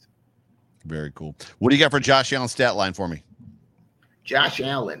missed. Very cool. What do you got for Josh Allen's stat line for me? Josh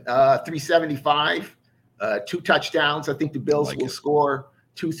Allen, 375, 2 touchdowns. I think the Bills will score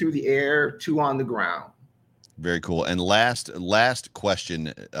 2 through the air, 2 on the ground. Very cool. And last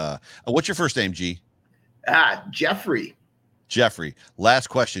question. What's your first name, G? Jeffrey. Jeffrey. Last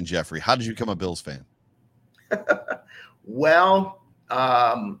question, Jeffrey. How did you become a Bills fan? Well,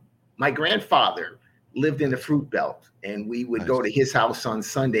 my grandfather lived in the Fruit Belt, and we would go to his house on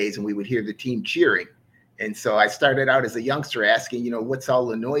Sundays, and we would hear the team cheering. And so I started out as a youngster asking, what's all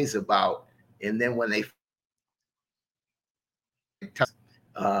the noise about? And then when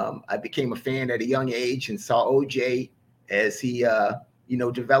I became a fan at a young age and saw OJ as he,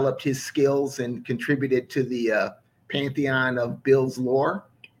 developed his skills and contributed to the pantheon of Bills lore.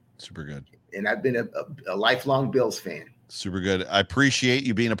 Super good. And I've been a lifelong Bills fan. Super good. I appreciate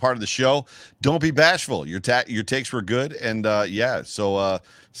you being a part of the show. Don't be bashful. Your takes were good, and so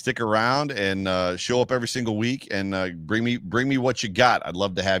stick around and show up every single week and bring me what you got. I'd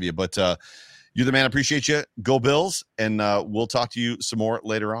love to have you. But you're the man. I appreciate you. Go Bills, and we'll talk to you some more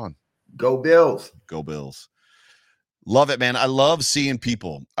later on. Go Bills. Go Bills. Love it, man. I love seeing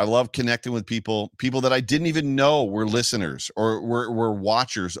people. I love connecting with people that I didn't even know were listeners or were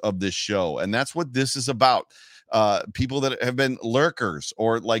watchers of this show, and that's what this is about. People that have been lurkers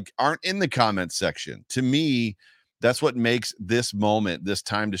or like aren't in the comment section. To me, that's what makes this moment, this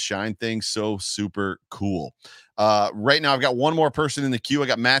time to shine thing so super cool. Right now, I've got one more person in the queue. I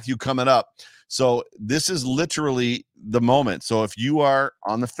got Matthew coming up. So this is literally the moment. So if you are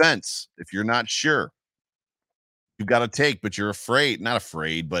on the fence, if you're not sure, you've got a take, but you're not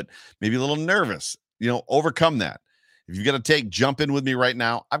afraid, but maybe a little nervous, overcome that. If you've got to take, jump in with me right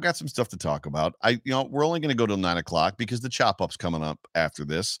now. I've got some stuff to talk about. We're only going to go till 9:00 because the chop up's coming up after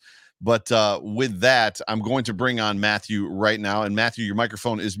this. But with that, I'm going to bring on Matthew right now. And Matthew, your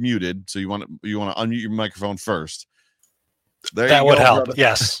microphone is muted, so you want to unmute your microphone first. That would help. Brother.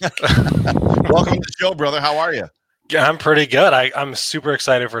 Yes. Welcome to the show, brother. How are you? Yeah, I'm pretty good. I'm super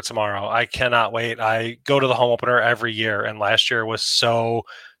excited for tomorrow. I cannot wait. I go to the home opener every year, and last year was so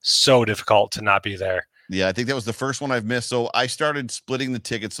difficult to not be there. Yeah, I think that was the first one I've missed. So I started splitting the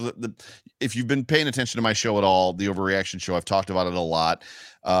tickets. So if you've been paying attention to my show at all, the Overreaction Show, I've talked about it a lot.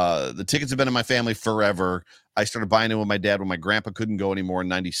 The tickets have been in my family forever. I started buying it with my dad when my grandpa couldn't go anymore in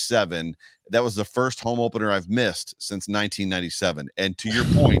 97. That was the first home opener I've missed since 1997. And to your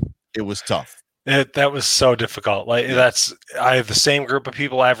point, it was tough. That was so difficult. I have the same group of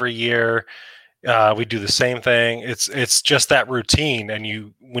people every year. We do the same thing. It's just that routine,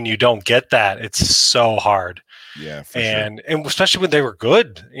 and when you don't get that, it's so hard. Yeah, for and especially when they were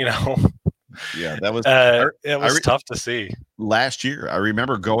good, Yeah, that was it was tough to see. Last year, I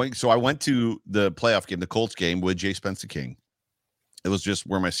remember going. So I went to the playoff game, the Colts game, with Jay Spencer King. It was just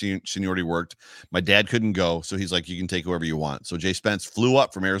where my seniority worked. My dad couldn't go, so he's like, "You can take whoever you want." So Jay Spence flew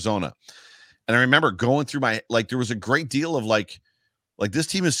up from Arizona, and I remember going through there was a great deal of like this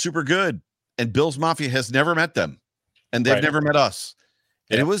team is super good. And Bills Mafia has never met them, and they've never met us.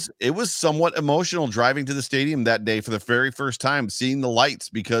 And it was somewhat emotional driving to the stadium that day for the very first time, seeing the lights,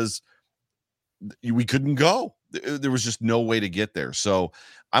 because we couldn't go. There was just no way to get there. So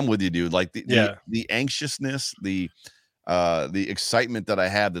I'm with you, dude. Like the anxiousness, the excitement that I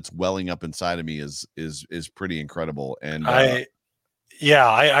have that's welling up inside of me is pretty incredible. And I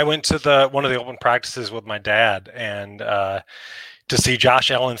went to one of the open practices with my dad, and to see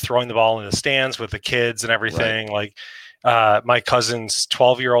Josh Allen throwing the ball in the stands with the kids and everything. Right. Like my cousin's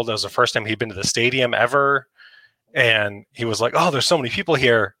 12-year-old, that was the first time he'd been to the stadium ever. And he was like, "Oh, there's so many people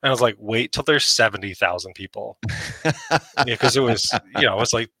here." And I was like, "Wait till there's 70,000 people." Because it was, it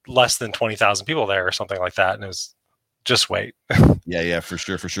was like less than 20,000 people there or something like that. And it was just wait. Yeah, for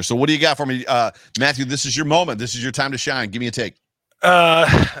sure. So what do you got for me? Matthew, this is your moment. This is your time to shine. Give me a take.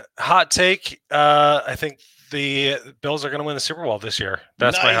 Hot take. I think the Bills are going to win the Super Bowl this year.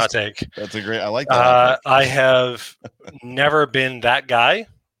 That's nice. My hot take. That's a great. I like that. I have never been that guy.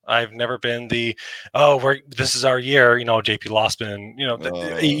 I've never been this is our year. JP Losman,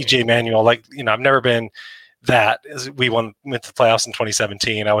 EJ Manuel. I've never been that. We went to the playoffs in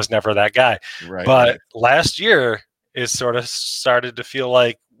 2017. I was never that guy. Right. But last year, it sort of started to feel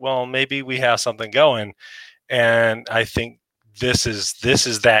like, well, maybe we have something going, and I think this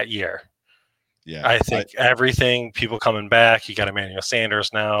is that year. Yeah, I think everything, people coming back. You got Emmanuel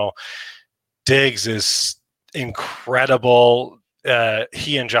Sanders now. Diggs is incredible.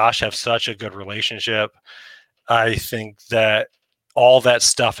 He and Josh have such a good relationship. I think that all that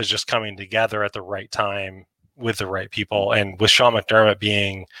stuff is just coming together at the right time with the right people. And with Sean McDermott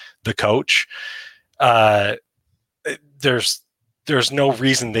being the coach, there's no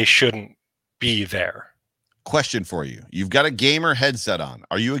reason they shouldn't be there. Question for you. You've got a gamer headset on.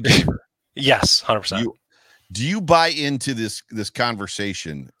 Are you a gamer? Yes, 100%. Do you buy into this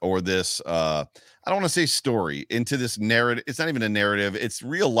conversation or this, I don't want to say story, into this narrative? It's not even a narrative. It's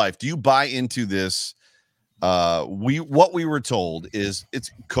real life. Do you buy into this? What we were told is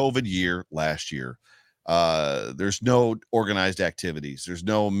it's COVID year last year. There's no organized activities. There's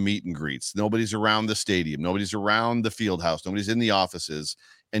no meet and greets. Nobody's around the stadium. Nobody's around the field house. Nobody's in the offices.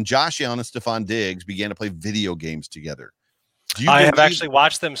 and Josh Allen and Stephon Diggs began to play video games together. I have actually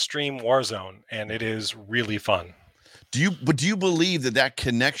watched them stream Warzone, and it is really fun. Do you believe that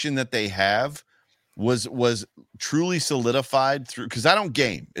connection that they have was truly solidified through? Because I don't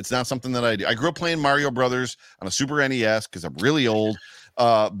game. It's not something that I do. I grew up playing Mario Brothers on a Super NES because I'm really old.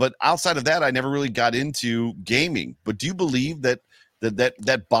 But outside of that, I never really got into gaming. But do you believe that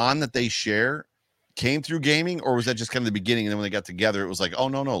bond that they share came through gaming, or was that just kind of the beginning? And then when they got together, it was like, oh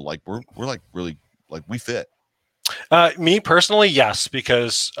no, like we're like really like we fit. Me personally, yes,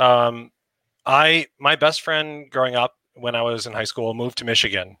 because my best friend growing up when I was in high school moved to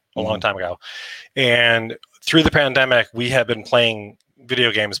Michigan a long time ago, and through the pandemic, we have been playing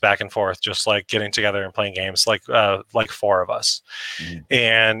video games back and forth, just like getting together and playing games, like 4 of us.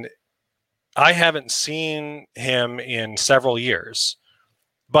 And I haven't seen him in several years,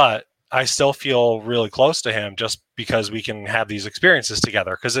 but I still feel really close to him just because we can have these experiences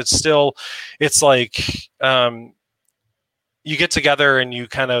together. Because it's like you get together and you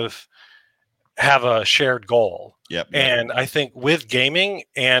kind of have a shared goal. Yep. And I think with gaming,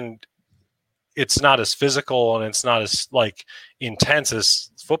 and it's not as physical and it's not as like intense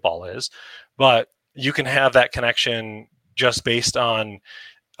as football is, but you can have that connection just based on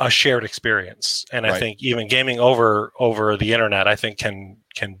a shared experience. And I think even gaming over the internet, I think can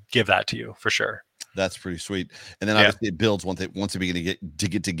give that to you for sure. That's pretty sweet. And then obviously it builds once they begin to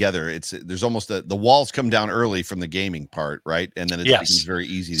get together. There's almost the walls come down early from the gaming part, right? And then it becomes very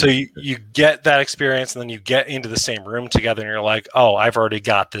easy. So you get that experience, and then you get into the same room together, and you're like, oh, I've already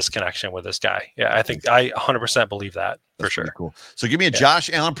got this connection with this guy. Yeah, I think I 100% believe that. For sure. Cool. So give me a Josh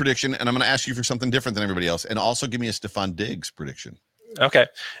Allen prediction, and I'm going to ask you for something different than everybody else, and also give me a Stephon Diggs prediction. Okay.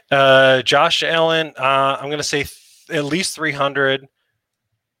 Josh Allen, I'm going to say at least 300.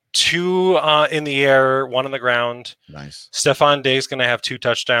 2 in the air, 1 on the ground. Nice. Stephon Diggs going to have 2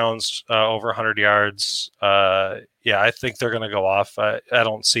 touchdowns, over 100 yards. I think they're going to go off. I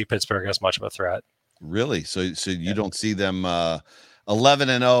don't see Pittsburgh as much of a threat. Really? So you don't see them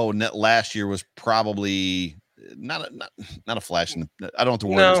 11-0 last year was probably not a flash in the, I don't have to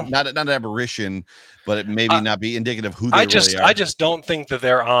worry. Not an aberration, but it maybe not be indicative of who they really are. I just don't think that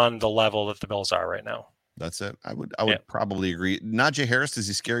they're on the level that the Bills are right now. That's it. I would probably agree. Najee Harris, does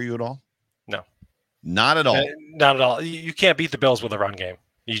he scare you at all? No. Not at all. Not at all. You can't beat the Bills with a run game.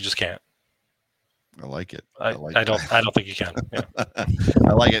 You just can't. I like it. I don't think you can. Yeah.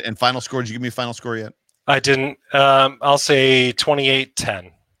 I like it. And final score, did you give me a final score yet? I didn't. I'll say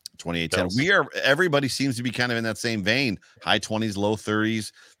 28-10. 28-10. Everybody seems to be kind of in that same vein. High 20s, low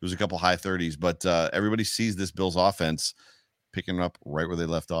 30s. There's a couple high 30s, but everybody sees this Bills offense picking up right where they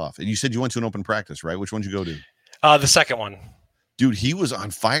left off. And you said you went to an open practice, right? Which one did you go to? The second one. Dude, he was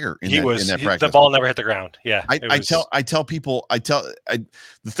on fire in that practice. The ball never hit the ground. Yeah. I tell people, the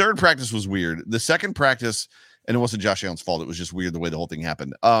third practice was weird. The second practice, and it wasn't Josh Allen's fault. It was just weird the way the whole thing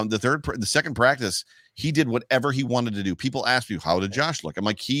happened. The second practice, he did whatever he wanted to do. People ask me, how did Josh look? I'm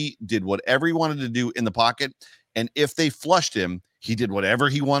like, he did whatever he wanted to do in the pocket. And if they flushed him, he did whatever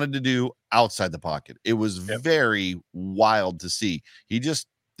he wanted to do outside the pocket. It was very wild to see. He just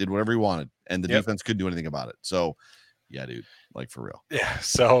did whatever he wanted, and the defense couldn't do anything about it. So, yeah, dude, like for real. Yeah.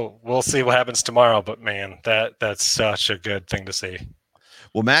 So we'll see what happens tomorrow. But man, that's such a good thing to see.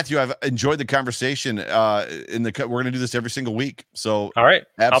 Well, Matthew, I've enjoyed the conversation. We're going to do this every single week. So, all right,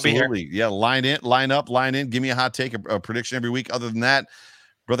 absolutely, I'll be here. Yeah, line up. Give me a hot take, a prediction every week. Other than that,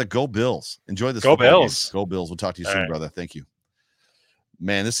 brother, go Bills. Enjoy this. Go Bills. Game. Go Bills. We'll talk to you soon, brother. Thank you.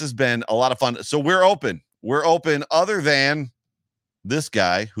 Man, this has been a lot of fun. So we're open. Other than this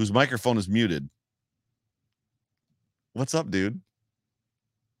guy whose microphone is muted. What's up, dude?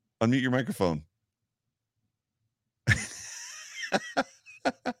 Unmute your microphone.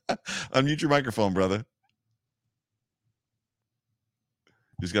 Unmute your microphone, brother.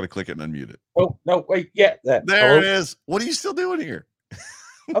 You just got to click it and unmute it. Oh, no, wait. Yeah, there. There it is. What are you still doing here?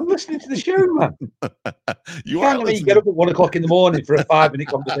 I'm listening to the show, man. You can't let me get up at 1 o'clock in the morning for a 5-minute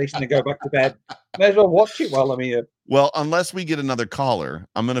conversation and go back to bed. May as well watch it while I'm here. Well, unless we get another caller,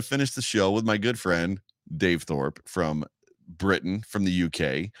 I'm going to finish the show with my good friend Dave Thorpe from Britain, from the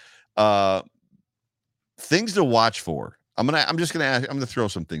UK. Things to watch for. I'm gonna throw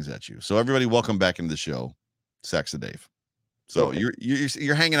some things at you. So everybody, welcome back into the show, Saxa Dave. So okay.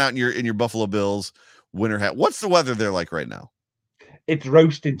 You're hanging out in your Buffalo Bills winter hat. What's the weather there like right now? It's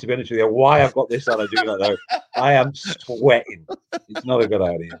roasting, to be honest with you. Why I've got this on, I do not know. I am sweating. It's not a good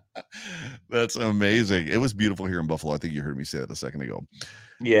idea. That's amazing. It was beautiful here in Buffalo. I think you heard me say that a second ago.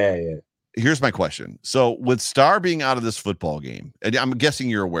 Yeah. Here's my question. So with Star being out of this football game, and I'm guessing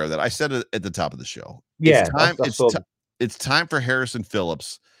you're aware of that. I said it at the top of the show. Yeah. it's time for Harrison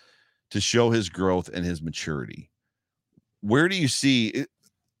Phillips to show his growth and his maturity. Where do you see it?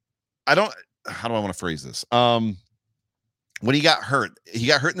 How do I want to phrase this? When he got hurt in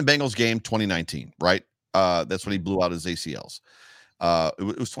the Bengals game 2019, right? That's when he blew out his ACLs.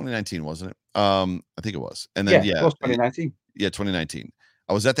 It was 2019, wasn't it? I think it was. And then it was 2019. 2019.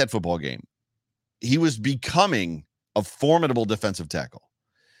 I was at that football game. He was becoming a formidable defensive tackle.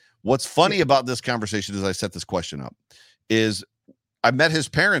 What's funny about this conversation as I set this question up is I met his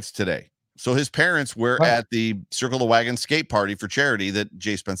parents today. So his parents were at the Circle the Wagon skate party for charity that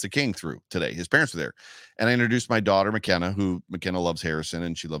Jay Spence the King threw today. His parents were there. And I introduced my daughter, McKenna, who McKenna loves Harrison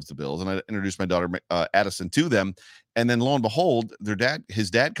and she loves the Bills. And I introduced my daughter, Addison, to them. And then lo and behold,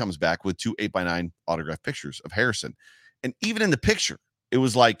 his dad comes back with 2 8x9 autographed pictures of Harrison. And even in the picture, it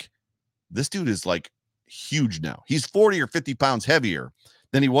was like, this dude is like huge now. He's 40 or 50 pounds heavier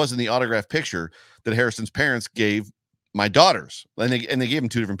than he was in the autographed picture that Harrison's parents gave my daughters. And they gave him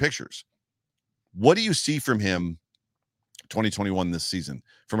 2 different pictures. What do you see from him 2021 this season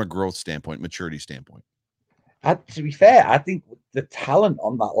from a growth standpoint, maturity standpoint? To be fair, I think the talent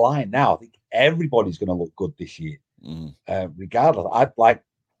on that line now, I think everybody's going to look good this year. Regardless. I'd like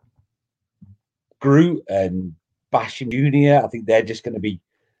Groot and Basham Jr. I think they're just going to be,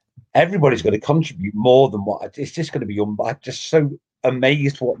 everybody's going to contribute more than what it's just going to be. I'm just so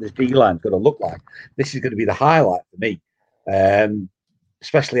amazed what this D-line is going to look like. This is going to be the highlight for me,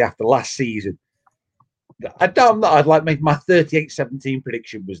 especially after last season. I'd like my 38-17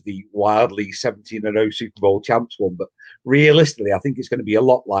 prediction was the wildly 17-0 Super Bowl champs one, but realistically, I think it's going to be a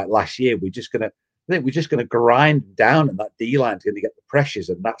lot like last year. We're just going to grind down, and that D line is going to get the pressures,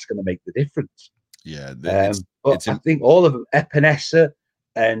 and that's going to make the difference. Yeah, I think all of them, Epinesa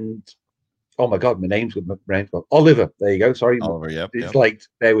and oh my God, my name's with my brain. Oliver, there you go. Sorry, Oliver. Yep. It's late.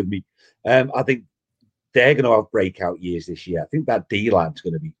 Bear with me. I think they're going to have breakout years this year. I think that D line is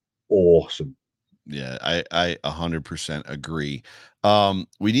going to be awesome. Yeah, I 100% agree.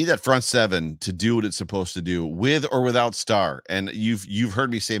 We need that front seven to do what it's supposed to do with or without Star. And you've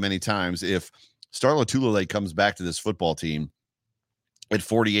heard me say many times, if Star Lotulelei comes back to this football team at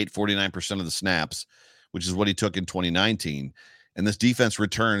 49% of the snaps, which is what he took in 2019, and this defense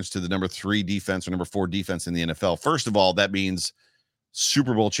returns to the number 3 defense or number 4 defense in the NFL, first of all, that means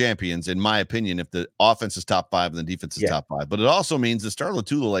Super Bowl champions, in my opinion, if the offense is top 5 and the defense is top 5. But it also means that Star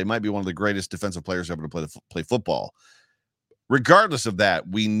Lotulelei might be one of the greatest defensive players ever to play football. Regardless of that,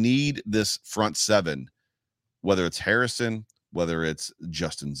 we need this front seven, whether it's Harrison, whether it's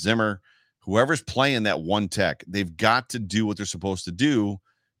Justin Zimmer, whoever's playing that one tech, they've got to do what they're supposed to do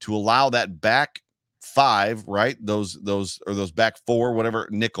to allow that back 5, right? Those back 4, whatever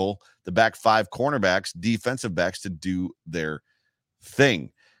nickel, the back 5 cornerbacks, defensive backs to do their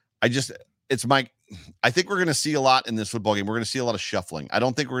thing. I think we're going to see a lot in this football game. We're going to see a lot of shuffling. I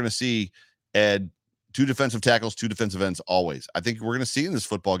don't think we're going to see, Ed, 2 defensive tackles, 2 defensive ends always. I think we're going to see in this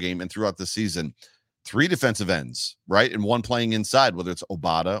football game and throughout the season 3 defensive ends, right? And 1 playing inside, whether it's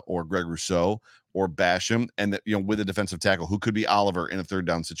Obata or Greg Rousseau or Basham, and with a defensive tackle who could be Oliver in a 3rd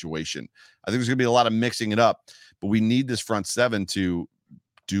down situation. I think there's going to be a lot of mixing it up, but we need this front seven to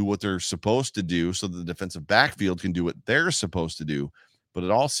do what they're supposed to do so that the defensive backfield can do what they're supposed to do. But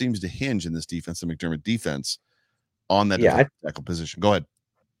it all seems to hinge in this defense, the McDermott defense, on that tackle position. Go ahead.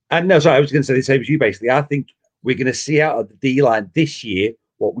 And no, sorry, I was going to say the same as you. Basically, I think we're going to see out of the D line this year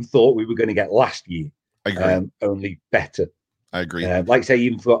what we thought we were going to get last year. I agree. Only better. I agree. Like I say,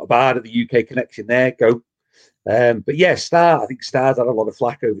 even for Bard of the UK connection there, go. But yeah, I think Star's had a lot of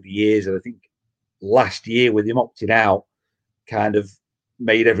flack over the years, and I think last year with him opting out kind of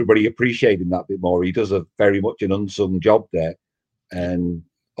made everybody appreciate him that bit more. He does a very much an unsung job there. And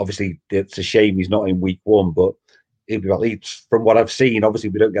obviously it's a shame he's not in week 1, but from what I've seen, obviously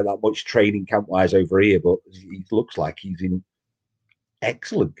we don't get that much training camp wise over here, but he looks like he's in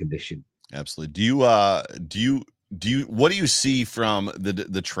excellent condition. Absolutely. What do you see from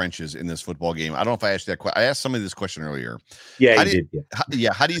the trenches in this football game? I don't know if I asked that question. I asked somebody this question earlier. Yeah, you did.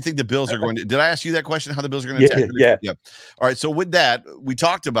 Yeah. How do you think the Bills are going to? Did I ask you that question? How the Bills are going to attack? Yeah. All right. So with that, we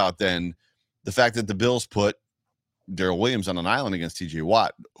talked about then the fact that the Bills put Darrell Williams on an island against TJ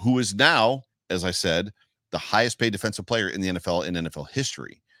Watt, who is now, as I said, the highest paid defensive player in the NFL in NFL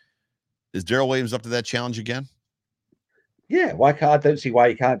history. Is Darrell Williams up to that challenge again? Yeah. I don't see why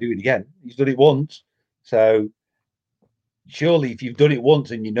he can't do it again. He's done it once. So surely if you've done it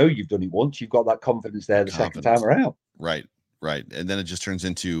once and you've done it once, you've got that confidence there second time around. Right. And then it just turns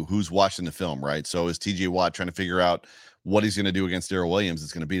into who's watching the film, right? So is TJ Watt trying to figure out what he's going to do against Darrell Williams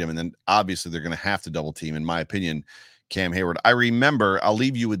that's going to beat him? And then obviously they're going to have to double team, in my opinion, Cam Hayward. I remember, I'll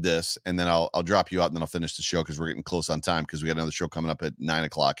leave you with this, and then I'll drop you out, and then I'll finish the show because we're getting close on time because we got another show coming up at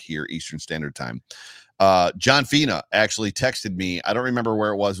 9:00 here Eastern Standard Time. John Fina actually texted me. I don't remember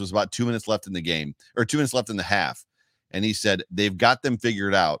where it was. It was about 2 minutes left in the game, or 2 minutes left in the half. And he said, they've got them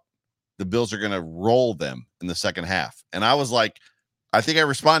figured out. The Bills are going to roll them in the second half. And I was like, I think I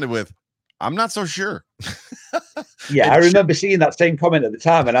responded with, I'm not so sure. Yeah, I remember seeing that same comment at the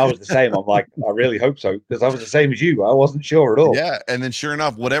time, and I was the same. I'm like, I really hope so, because I was the same as you. I wasn't sure at all. Yeah, and then sure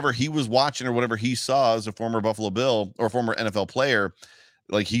enough, whatever he was watching or whatever he saw as a former Buffalo Bill or former NFL player,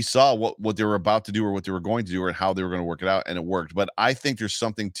 like he saw what they were about to do or what they were going to do and how they were going to work it out, and it worked. But I think there's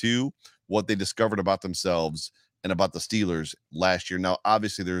something to what they discovered about themselves and about the Steelers last year. Now,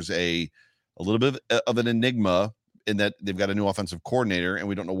 obviously, there's a little bit of an enigma in that they've got a new offensive coordinator, and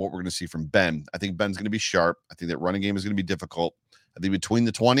we don't know what we're going to see from Ben. I think Ben's going to be sharp. I think that running game is going to be difficult. I think between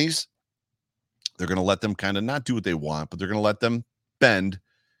the 20s, they're going to let them kind of not do what they want, but they're going to let them bend.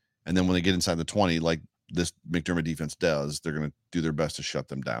 And then when they get inside the 20, like this McDermott defense does, they're going to do their best to shut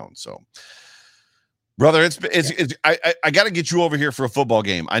them down. So, brother, I got to get you over here for a football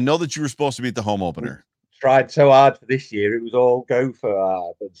game. I know that you were supposed to be at the home opener. Tried so hard for this year. It was all go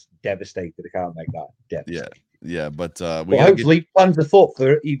for, but it's devastated. I can't make that. Devastated. Yeah, but hopefully plans are thought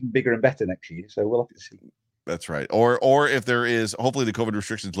for even bigger and better next year. So we'll have to see. That's right. Or if there is, hopefully the COVID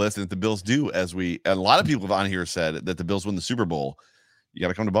restrictions lift, and if the Bills do, and a lot of people on here said that the Bills win the Super Bowl, you got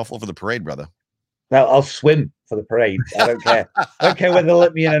to come to Buffalo for the parade, brother. Well, I'll swim for the parade. I don't care. I don't care whether they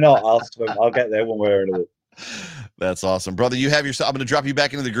let me in or not. I'll swim. I'll get there one way or another. That's awesome, brother. You have yourself. I'm going to drop you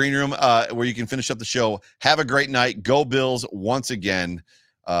back into the green room where you can finish up the show. Have a great night. Go Bills once again.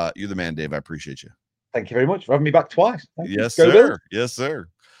 You're the man, Dave. I appreciate you. Thank you very much for having me back twice. Yes, sir. Yes, sir.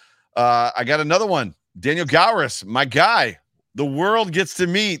 I got another one. Daniel Gowris, my guy. The world gets to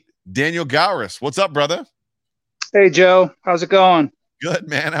meet Daniel Gowris. What's up, brother? Hey, Joe. How's it going? Good,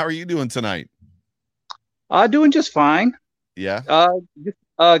 man. How are you doing tonight? Doing just fine. Yeah.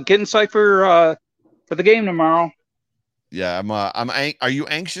 Getting psyched for the game tomorrow. Yeah, are you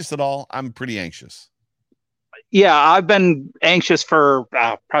anxious at all? I'm pretty anxious. Yeah, I've been anxious for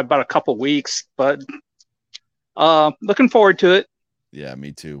probably about a couple weeks, but looking forward to it. Yeah,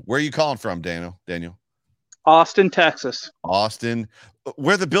 me too. Where are you calling from, Daniel? Austin, Texas. Austin,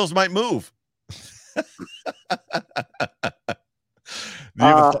 where the Bills might move. Do you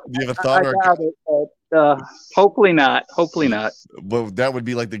have a thought? I doubt it, but hopefully not. Hopefully not. Well, that would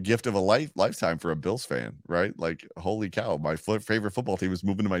be like the gift of a lifetime for a Bills fan, right? Like, holy cow, my favorite football team is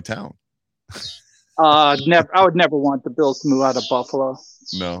moving to my town. I would never want the Bills to move out of Buffalo.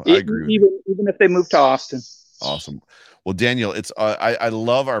 No, I agree. Even if they move to Austin. Awesome. Well, Daniel, it's I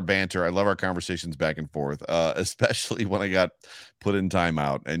love our banter. I love our conversations back and forth, especially when I got put in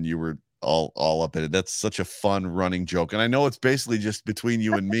timeout and you were all up in it. That's such a fun running joke, and I know it's basically just between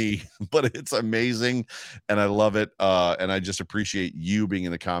you and me, but it's amazing, and I love it. And I just appreciate you being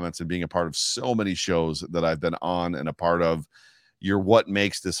in the comments and being a part of so many shows that I've been on and a part of. You're what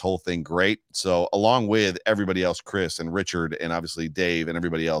makes this whole thing great. So along with everybody else, Chris and Richard, and obviously Dave and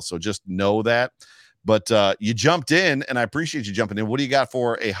everybody else. So just know that. But you jumped in, and I appreciate you jumping in. What do you got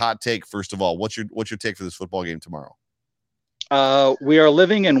for a hot take? First of all, what's your take for this football game tomorrow? We are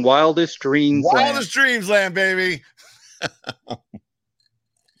living in wildest dreams. Wildest dreams land, baby.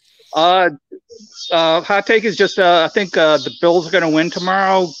 Hot take is just I think the Bills are going to win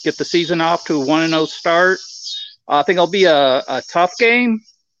tomorrow. Get the season off to a 1-0 start. I think it'll be a tough game,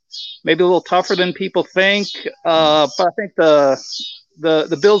 maybe a little tougher than people think. But I think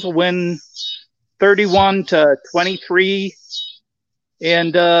the Bills will win 31-23,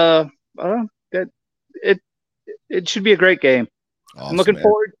 and it should be a great game. Awesome, I'm looking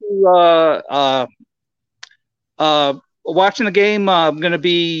forward to watching the game. I'm going to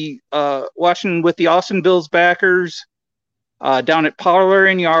be watching with the Austin Bills backers down at Parlor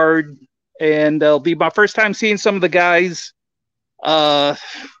and Yard. And it'll be my first time seeing some of the guys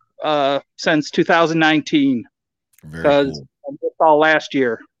since 2019. Because I missed all last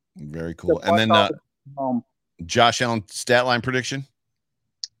year. Very cool. And then Josh Allen stat line prediction?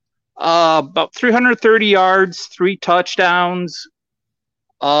 About 330 yards, 3 touchdowns.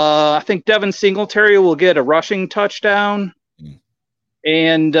 I think Devin Singletary will get a rushing touchdown.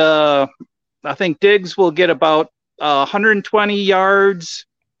 And I think Diggs will get about 120 yards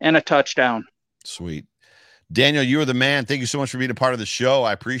and a touchdown. Sweet. Daniel, you are the man. Thank you so much for being a part of the show.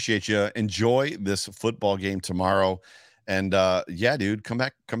 I appreciate you. Enjoy this football game tomorrow. And yeah, dude, come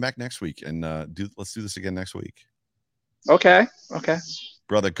back next week and let's do this again next week. Okay.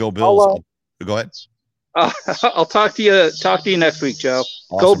 Brother, go Bills. Go ahead. I'll talk to you next week, Joe.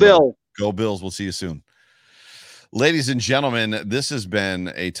 Awesome, go Bills. Go Bills. We'll see you soon. Ladies and gentlemen, this has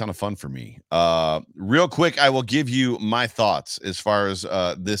been a ton of fun for me. Real quick, I will give you my thoughts as far as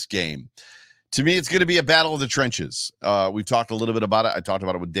this game. To me, it's going to be a battle of the trenches. We've talked a little bit about it. I talked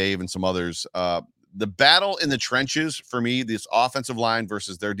about it with Dave and some others. The battle in the trenches, for me, this offensive line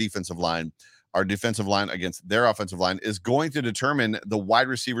versus their defensive line, our defensive line against their offensive line, is going to determine the wide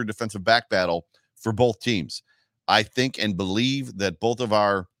receiver defensive back battle for both teams. I think and believe that both of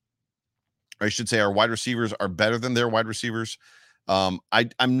our wide receivers are better than their wide receivers. I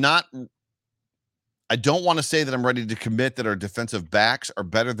don't want to say that I'm ready to commit that our defensive backs are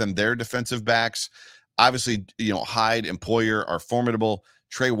better than their defensive backs. Obviously, Hyde and Poyer are formidable.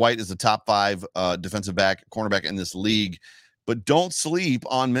 Trey White is the top 5 defensive back, cornerback in this league. But don't sleep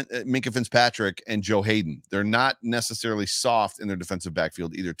on Minkah Fitzpatrick and Joe Hayden. They're not necessarily soft in their defensive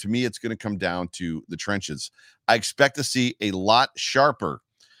backfield either. To me, it's going to come down to the trenches. I expect to see a lot sharper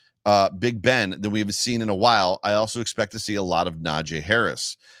Big Ben than we have seen in a while. I also expect to see a lot of Najee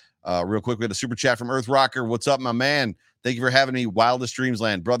Harris. Real quick, we had a super chat from Earth Rocker. What's up, my man? Thank you for having me. Wildest Dreams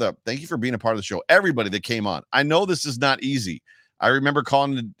Land. Brother, thank you for being a part of the show. Everybody that came on. I know this is not easy. I remember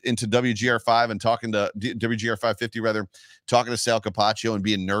calling into WGR5 and talking to WGR 550, talking to Sal Capaccio and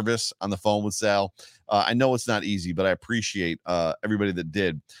being nervous on the phone with Sal. I know it's not easy, but I appreciate everybody that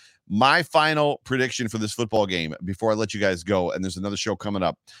did. My final prediction for this football game before I let you guys go, and there's another show coming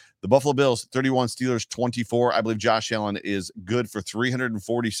up. The Buffalo Bills, 31, Steelers, 24. I believe Josh Allen is good for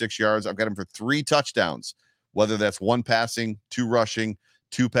 346 yards. I've got him for 3 touchdowns, whether that's 1 passing, 2 rushing,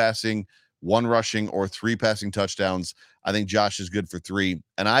 2 passing, 1 rushing, or 3 passing touchdowns. I think Josh is good for 3.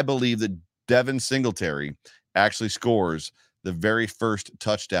 And I believe that Devin Singletary actually scores the very first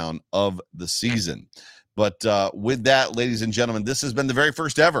touchdown of the season. But with that, ladies and gentlemen, this has been the very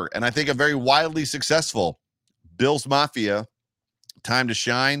first ever, and I think a very wildly successful Bills Mafia Time to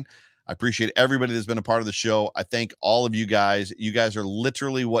Shine. I appreciate everybody that's been a part of the show. I thank all of you guys. You guys are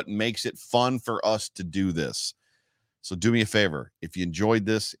literally what makes it fun for us to do this. So do me a favor. If you enjoyed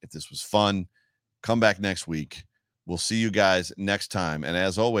this, if this was fun, come back next week. We'll see you guys next time. And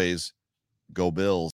as always, go Bills.